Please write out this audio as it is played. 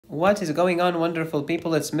What is going on, wonderful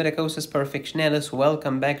people? It's Medicosis Perfectionalis.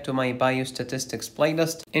 Welcome back to my Biostatistics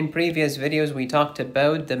playlist. In previous videos, we talked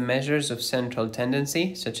about the measures of central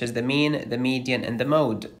tendency, such as the mean, the median, and the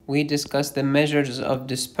mode. We discussed the measures of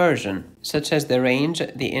dispersion, such as the range,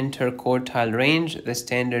 the interquartile range, the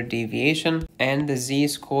standard deviation, and the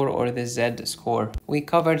z-score or the z-score. We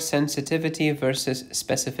covered sensitivity versus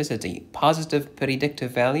specificity, positive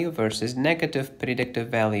predictive value versus negative predictive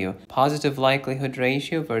value, positive likelihood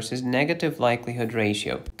ratio versus negative likelihood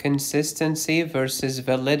ratio, consistency versus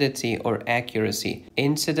validity or accuracy,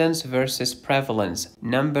 incidence versus prevalence,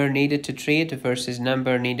 number needed to treat versus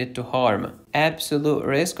number needed to harm, absolute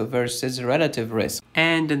risk versus relative risk.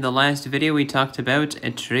 And in the last video, we talked about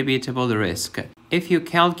attributable risk. If you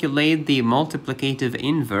calculate the multiplicative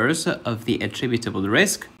inverse of the attributable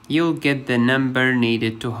risk, you'll get the number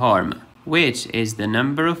needed to harm, which is the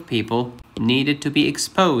number of people needed to be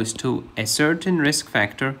exposed to a certain risk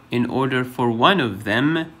factor in order for one of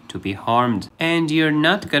them to be harmed. And you're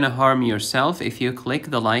not gonna harm yourself if you click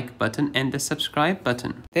the like button and the subscribe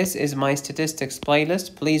button. This is my statistics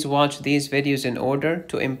playlist. Please watch these videos in order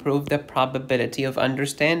to improve the probability of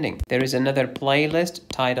understanding. There is another playlist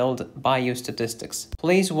titled Biostatistics.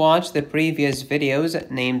 Please watch the previous videos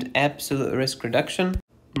named Absolute Risk Reduction,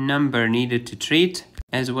 Number Needed to Treat,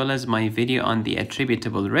 as well as my video on the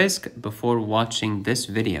attributable risk before watching this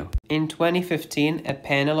video. In 2015, a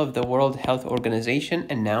panel of the World Health Organization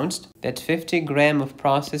announced that 50 grams of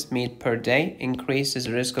processed meat per day increases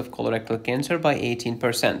risk of colorectal cancer by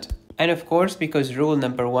 18%. And of course, because rule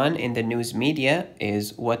number one in the news media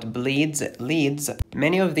is what bleeds leads,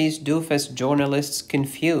 many of these doofus journalists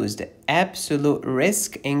confused absolute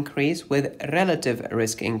risk increase with relative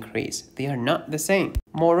risk increase. They are not the same.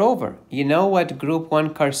 Moreover, you know what group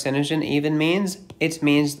 1 carcinogen even means? It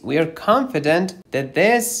means we are confident that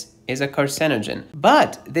this is a carcinogen.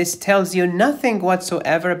 But this tells you nothing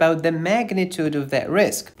whatsoever about the magnitude of that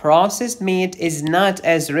risk. Processed meat is not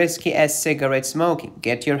as risky as cigarette smoking.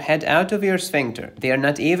 Get your head out of your sphincter. They are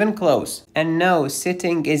not even close. And no,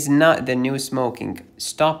 sitting is not the new smoking.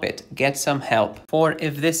 Stop it. Get some help. For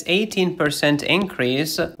if this 18%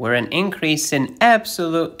 increase were an increase in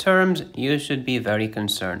absolute terms, you should be very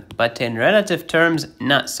concerned. But in relative terms,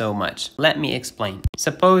 not so much. Let me explain.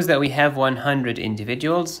 Suppose that we have 100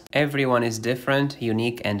 individuals. Everyone is different,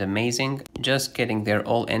 unique, and amazing. Just kidding, they're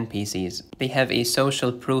all NPCs. They have a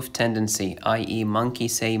social proof tendency, i.e. monkey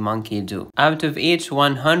say, monkey do. Out of each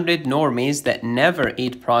 100 normies that never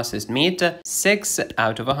eat processed meat, 6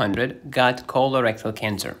 out of 100 got colorectal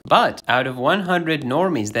cancer. But out of 100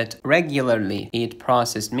 normies that regularly eat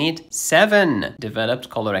processed meat, 7 developed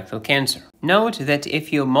colorectal cancer. Note that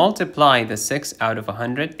if you multiply the 6 out of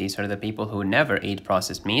 100, these are the people who never eat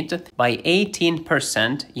processed meat, by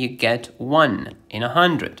 18%, you get 1 in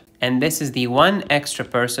 100. And this is the one extra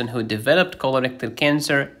person who developed colorectal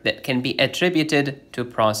cancer that can be attributed to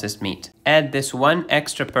processed meat. Add this one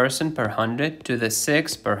extra person per 100 to the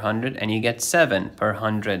 6 per 100 and you get 7 per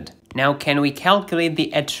 100. Now, can we calculate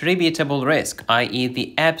the attributable risk, i.e.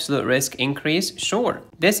 the absolute risk increase? Sure.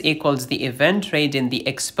 This equals the event rate in the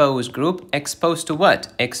exposed group, exposed to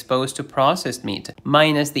what? Exposed to processed meat,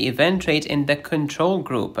 minus the event rate in the control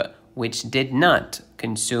group, which did not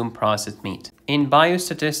consume processed meat. In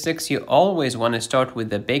biostatistics, you always want to start with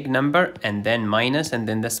the big number and then minus and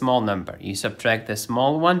then the small number. You subtract the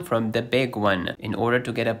small one from the big one in order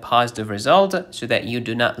to get a positive result so that you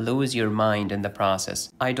do not lose your mind in the process.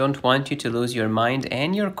 I don't want you to lose your mind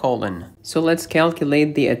and your colon. So let's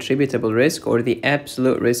calculate the attributable risk or the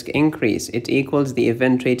absolute risk increase. It equals the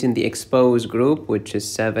event rate in the exposed group, which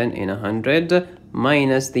is 7 in 100,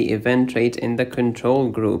 minus the event rate in the control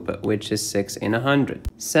group, which is 6 in 100.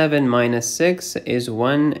 7 minus 6 is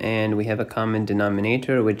 1, and we have a common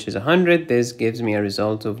denominator, which is 100. This gives me a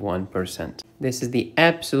result of 1%. This is the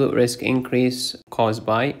absolute risk increase caused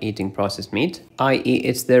by eating processed meat, i.e.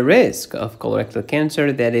 it's the risk of colorectal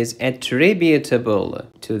cancer that is attributable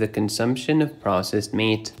to the consumption of processed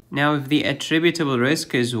meat. Now, if the attributable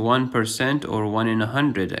risk is 1% or 1 in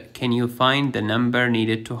 100, can you find the number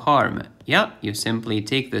needed to harm? Yeah, you simply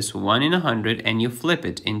take this 1 in 100 and you flip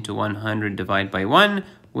it into 100 divided by 1,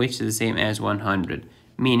 which is the same as 100.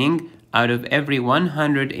 Meaning, out of every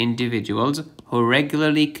 100 individuals who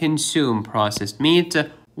regularly consume processed meat,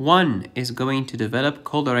 1 is going to develop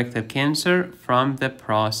colorectal cancer from the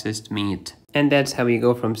processed meat. And that's how we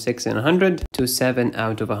go from 6 in 100 to 7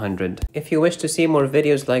 out of 100. If you wish to see more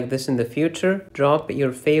videos like this in the future, drop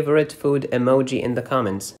your favorite food emoji in the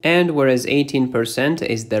comments. And whereas 18%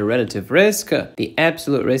 is the relative risk, the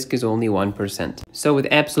absolute risk is only 1%. So with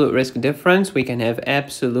absolute risk difference, we can have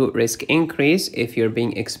absolute risk increase if you're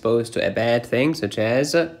being exposed to a bad thing such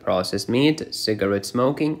as processed meat, cigarette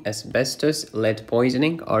smoking, asbestos, lead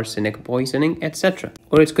poisoning, arsenic poisoning, etc.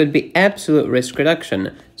 Or it could be absolute risk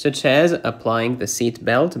reduction, such as applying the seat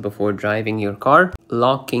belt before driving your car,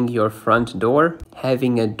 locking your front door,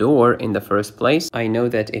 having a door in the first place. I know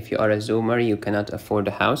that if you are a Zoomer, you cannot afford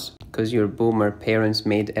a house because your boomer parents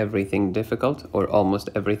made everything difficult, or almost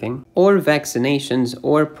everything. Or vaccinations,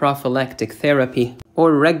 or prophylactic therapy,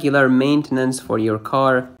 or regular maintenance for your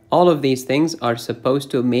car. All of these things are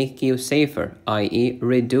supposed to make you safer, i.e.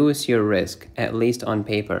 reduce your risk, at least on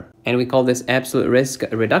paper. And we call this absolute risk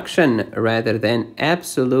reduction rather than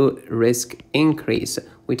absolute risk increase.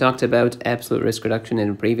 We talked about absolute risk reduction in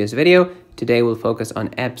a previous video. Today we'll focus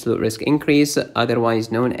on absolute risk increase,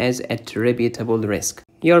 otherwise known as attributable risk.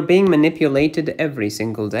 You're being manipulated every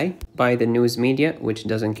single day by the news media, which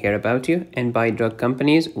doesn't care about you, and by drug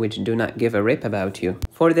companies, which do not give a rip about you.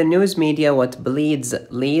 For the news media, what bleeds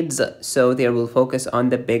leads, so they will focus on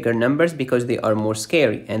the bigger numbers because they are more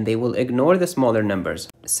scary, and they will ignore the smaller numbers.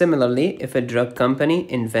 Similarly, if a drug company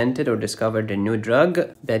invented or discovered a new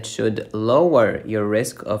drug that should lower your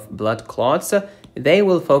risk of blood clots, they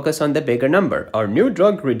will focus on the bigger number. Our new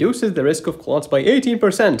drug reduces the risk of clots by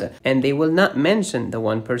 18%, and they will not mention the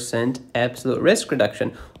 1% absolute risk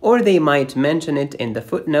reduction, or they might mention it in the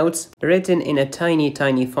footnotes written in a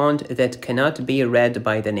tiny font that cannot be read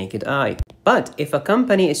by the naked eye. But if a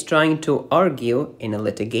company is trying to argue in a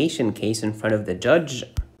litigation case in front of the judge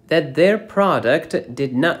that their product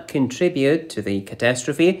did not contribute to the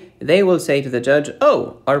catastrophe, they will say to the judge,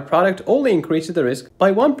 oh, our product only increases the risk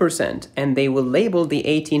by 1%, and they will label the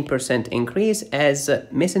 18% increase as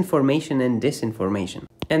misinformation and disinformation.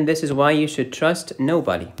 And this is why you should trust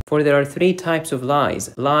nobody. For there are 3 types of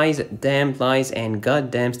lies: lies, damned lies, and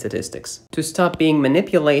goddamn statistics. To stop being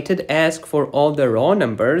manipulated, ask for all the raw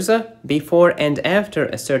numbers before and after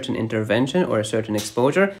a certain intervention or a certain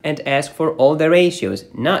exposure, and ask for all the ratios,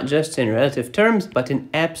 not just in relative terms, but in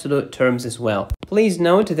absolute terms as well. Please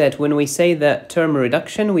note that when we say the term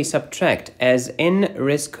reduction, we subtract, as in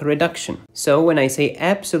risk reduction. So when I say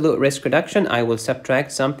absolute risk reduction, I will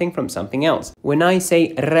subtract something from something else. When I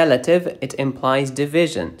say relative, it implies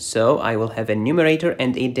division, so I will have a numerator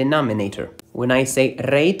and a denominator. When I say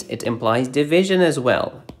rate, it implies division as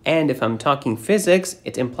well. And if I'm talking physics,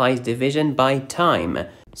 it implies division by time.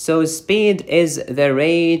 So speed is the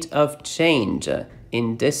rate of change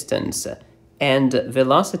in distance, and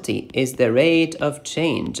velocity is the rate of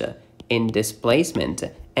change in displacement,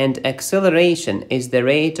 and acceleration is the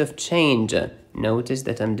rate of change. Notice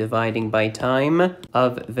that I'm dividing by time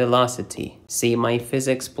of velocity. See my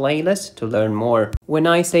physics playlist to learn more. When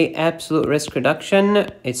I say absolute risk reduction,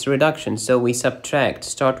 it's reduction, so we subtract.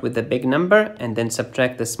 Start with the big number and then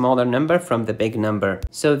subtract the smaller number from the big number.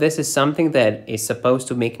 So this is something that is supposed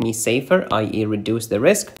to make me safer, i.e. reduce the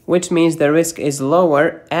risk, which means the risk is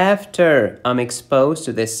lower after I'm exposed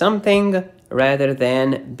to this something rather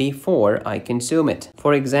than before I consume it.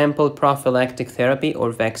 For example, prophylactic therapy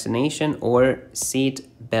or vaccination or seat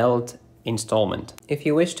belt installment. If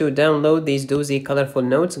you wish to download these doozy colorful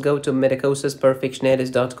notes, go to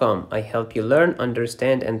medicosisperfectionalis.com. I help you learn,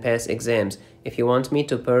 understand, and pass exams. If you want me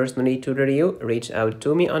to personally tutor you, reach out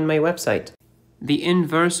to me on my website. The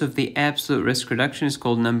inverse of the absolute risk reduction is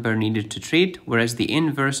called number needed to treat, whereas the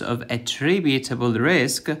inverse of attributable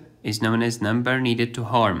risk is known as number needed to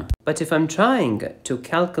harm. But if I'm trying to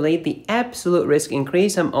calculate the absolute risk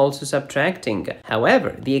increase, I'm also subtracting.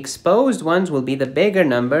 However, the exposed ones will be the bigger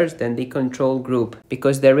numbers than the control group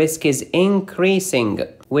because the risk is increasing,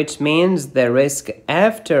 which means the risk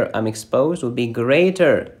after I'm exposed will be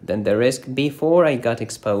greater than the risk before I got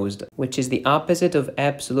exposed, which is the opposite of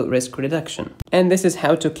absolute risk reduction. And this is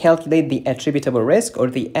how to calculate the attributable risk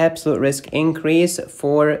or the absolute risk increase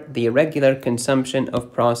for the regular consumption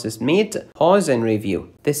of processed meat. Pause and review.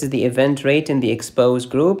 This is the event rate in the exposed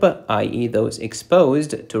group, i.e. those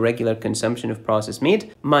exposed to regular consumption of processed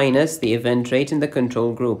meat, minus the event rate in the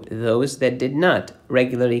control group, those that did not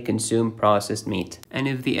regularly consume processed meat. And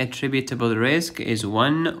if the attributable risk is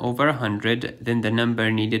 1 over 100, then the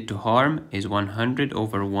number needed to harm is 100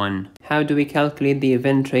 over 1. How do we calculate the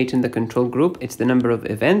event rate in the control group? It's the number of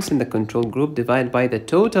events in the control group divided by the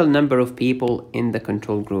total number of people in the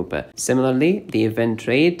control group. Similarly, the event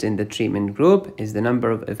rate in the treatment group is the number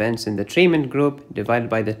number of events in the treatment group divided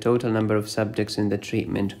by the total number of subjects in the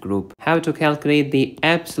treatment group. How to calculate the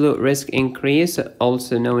absolute risk increase,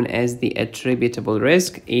 also known as the attributable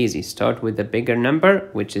risk? Easy. Start with the bigger number,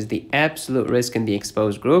 which is the absolute risk in the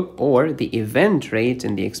exposed group, or the event rate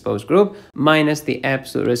in the exposed group, minus the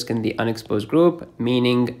absolute risk in the unexposed group,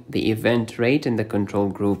 meaning the event rate in the control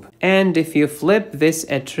group. And if you flip this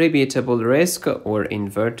attributable risk, or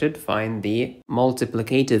inverted, find the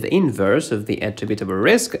multiplicative inverse of the attributable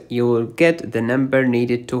risk, you will get the number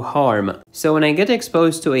needed to harm. So when I get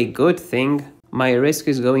exposed to a good thing, my risk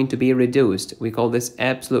is going to be reduced. We call this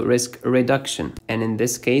absolute risk reduction. And in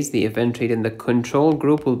this case, the event rate in the control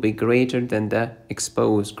group will be greater than the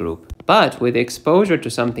exposed group. But with exposure to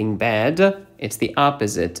something bad, it's the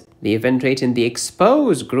opposite. The event rate in the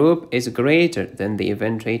exposed group is greater than the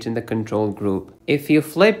event rate in the control group. If you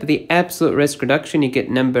flip the absolute risk reduction, you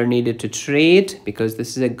get number needed to treat, because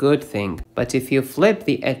this is a good thing. But if you flip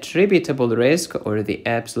the attributable risk, or the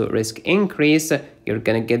absolute risk increase, you're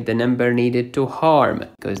gonna get the number needed to harm,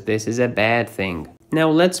 because this is a bad thing. Now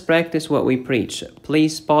let's practice what we preach.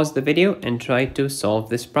 Please pause the video and try to solve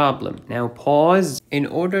this problem. Now pause. In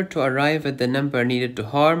order to arrive at the number needed to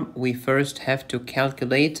harm, we first have to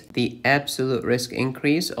calculate the absolute risk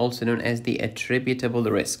increase, also known as the attributable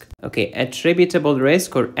risk. Okay, attributable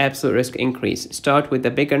risk or absolute risk increase. Start with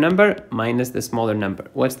the bigger number minus the smaller number.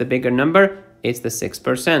 What's the bigger number? It's the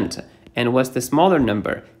 6%. And what's the smaller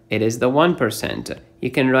number? It is the 1%.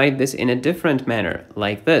 You can write this in a different manner,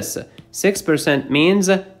 like this. 6% means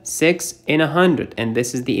 6 in 100, and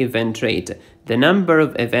this is the event rate. The number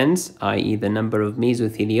of events, i.e. the number of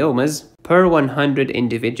mesotheliomas, per 100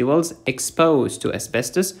 individuals exposed to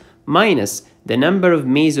asbestos, minus the number of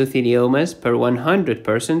mesotheliomas per 100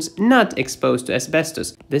 persons not exposed to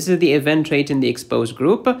asbestos. This is the event rate in the exposed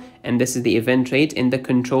group, and this is the event rate in the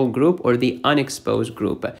control group or the unexposed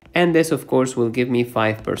group. And this, of course, will give me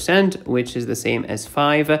 5%, which is the same as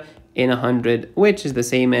 5 in 100, which is the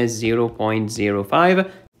same as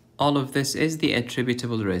 0.05. All of this is the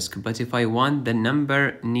attributable risk, but if I want the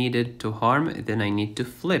number needed to harm, then I need to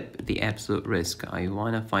flip the absolute risk. I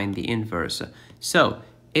want to find the inverse. So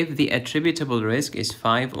if the attributable risk is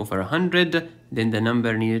 5 over 100, then the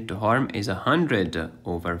number needed to harm is 100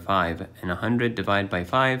 over 5. And 100 divided by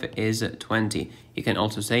 5 is 20. You can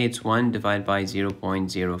also say it's 1 divided by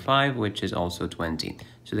 0.05, which is also 20.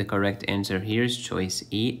 So the correct answer here is choice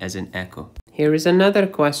E, as in echo. Here is another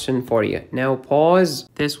question for you. Now pause.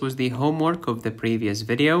 This was the homework of the previous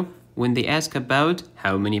video. When they ask about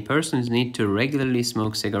how many persons need to regularly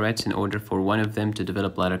smoke cigarettes in order for one of them to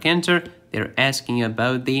develop bladder cancer, they're asking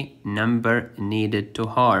about the number needed to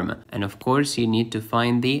harm. And of course, you need to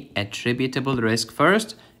find the attributable risk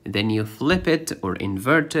first, then you flip it or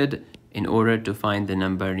invert it in order to find the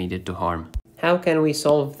number needed to harm. How can we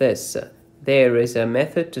solve this? There is a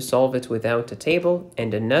method to solve it without a table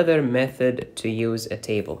and another method to use a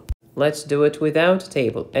table. Let's do it without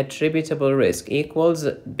table. Attributable risk equals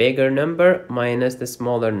bigger number minus the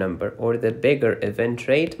smaller number, or the bigger event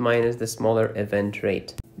rate minus the smaller event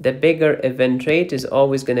rate. The bigger event rate is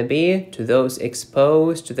always going to be to those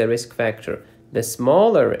exposed to the risk factor. The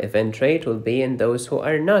smaller event rate will be in those who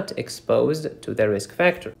are not exposed to the risk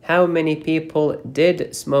factor. How many people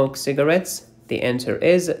did smoke cigarettes? The answer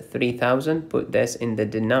is 3,000. Put this in the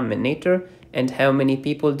denominator. And how many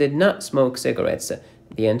people did not smoke cigarettes?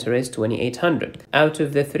 The answer is 2,800. Out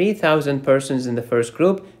of the 3,000 persons in the first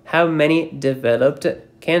group, how many developed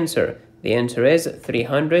cancer? The answer is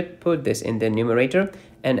 300. Put this in the numerator.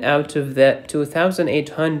 And out of the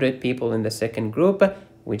 2,800 people in the second group,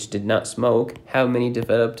 which did not smoke, how many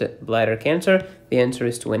developed bladder cancer? The answer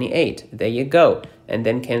is 28. There you go. And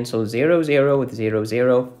then cancel 0, 0 with 0,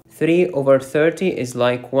 0. 3 over 30 is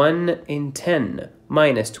like 1 in 10.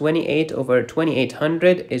 Minus 28 over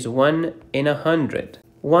 2,800 is 1 in 100.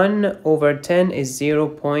 1 over 10 is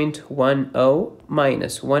 0.10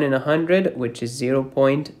 minus 1 in 100, which is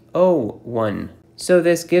 0.01. So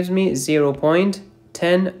this gives me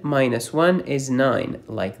 0.10 minus 1 is 9,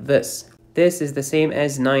 like this. This is the same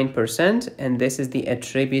as 9%, and this is the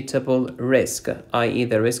attributable risk, i.e.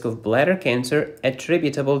 the risk of bladder cancer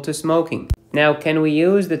attributable to smoking. Now, can we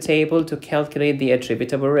use the table to calculate the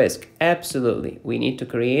attributable risk? Absolutely. We need to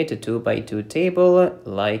create a 2x2 table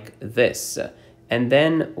like this. And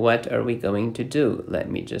then what are we going to do?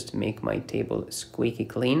 Let me just make my table squeaky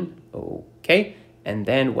clean. Okay. And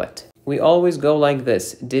then what? We always go like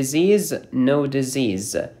this. Disease, no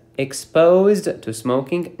disease. Exposed to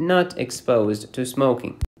smoking, not exposed to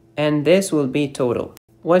smoking. And this will be total.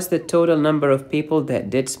 What's the total number of people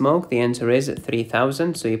that did smoke? The answer is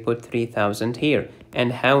 3,000, so you put 3,000 here.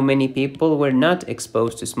 And how many people were not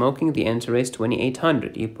exposed to smoking? The answer is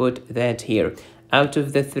 2,800. You put that here. Out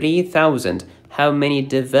of the 3,000, how many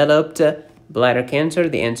developed bladder cancer?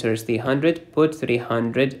 The answer is 300. Put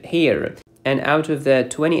 300 here. And out of the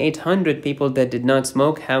 2,800 people that did not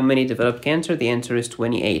smoke, how many developed cancer? The answer is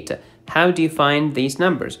 28. How do you find these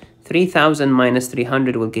numbers? 3,000 minus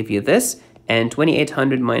 300 will give you this, and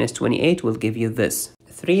 2,800 minus 28 will give you this.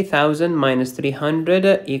 3,000 minus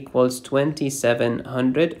 300 equals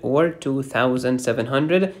 2,700 or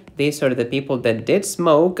 2,700. These are the people that did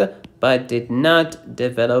smoke but did not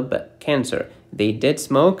develop cancer. They did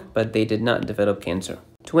smoke, but they did not develop cancer.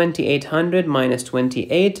 2,800 minus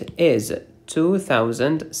 28 is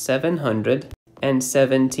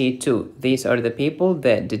 2,772. These are the people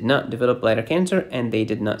that did not develop bladder cancer and they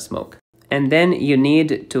did not smoke. And then you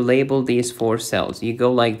need to label these 4 cells. You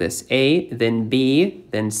go like this: A, then B,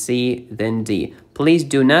 then C, then D. Please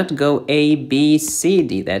do not go A, B, C,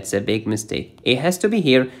 D. That's a big mistake. A has to be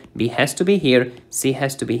here, B has to be here, C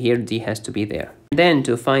has to be here, D has to be there. Then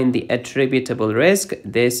to find the attributable risk,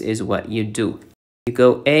 this is what you do. You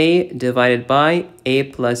go A divided by A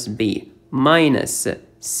plus B minus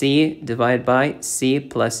C divided by C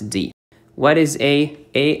plus D. What is A?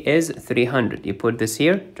 A is 300. You put this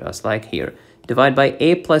here, just like here. Divide by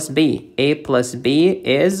A plus B. A plus B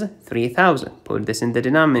is 3,000. Put this in the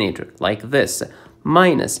denominator, like this.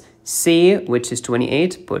 Minus C, which is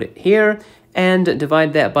 28. Put it here. And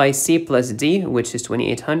divide that by C plus D, which is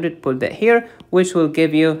 2,800. Put that here, which will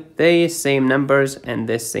give you the same numbers and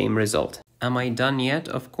this same result. Am I done yet?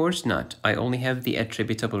 Of course not. I only have the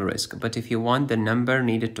attributable risk. But if you want the number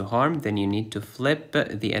needed to harm, then you need to flip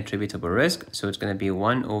the attributable risk. So it's going to be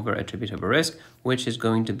 1 over attributable risk, which is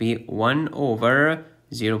going to be 1 over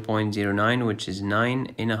 0.09, which is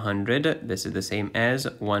 9 in 100. This is the same as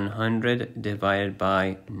 100 divided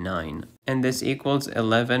by 9. And this equals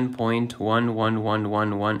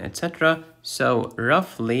 11.11111, etc. So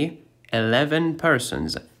roughly 11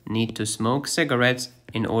 persons need to smoke cigarettes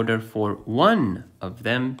in order for one of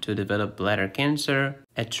them to develop bladder cancer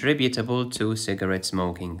attributable to cigarette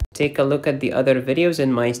smoking. Take a look at the other videos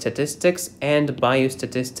in my statistics and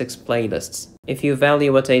biostatistics playlists. If you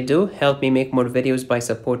value what I do, help me make more videos by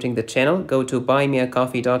supporting the channel. Go to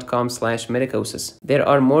buymeacoffee.com/medicosis. There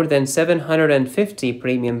are more than 750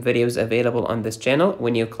 premium videos available on this channel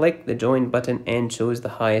when you click the join button and choose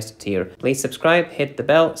the highest tier. Please subscribe, hit the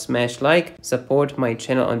bell, smash like, support my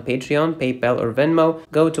channel on Patreon, PayPal or Venmo.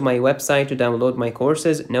 Go to my website to download my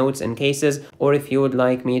courses, notes and cases, or if you would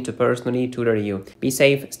like me to personally tutor you. Be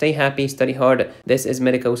safe, stay happy, study hard. This is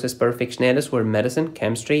Medicosis Perfectionalis, where medicine,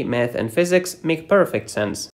 chemistry, math and physics make perfect sense.